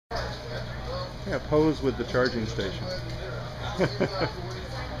Yeah, pose with the charging station.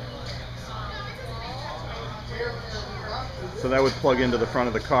 So that would plug into the front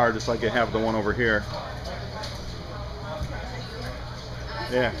of the car just like you have the one over here.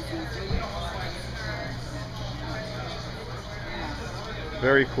 Yeah.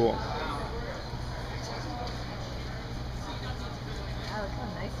 Very cool.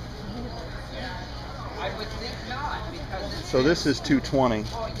 So this is 220.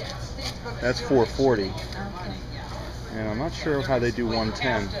 That's 440. Okay. And I'm not sure how they do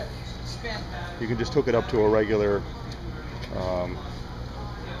 110. You can just hook it up to a regular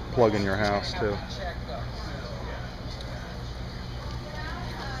plug in your house too.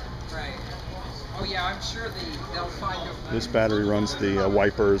 Oh yeah, I'm sure they'll find a... This battery runs the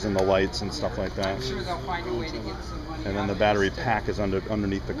wipers and the lights and stuff like that. I'm sure they'll find a way to get some money. And then the battery pack is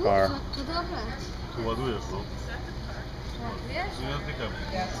underneath the car.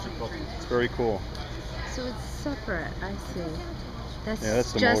 It's very cool. So it's separate, I see.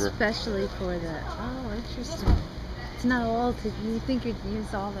 That's the just motor. specially for the... Oh, interesting. It's not all to... You think you'd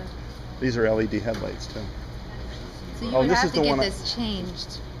use all the... These are LED headlights too. So you would have to get this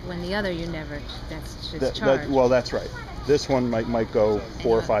changed when the other you never... That's just charged. Well, that's right. This one might go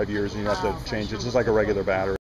 4 or 5 years and you have to change it. It's just like a regular battery.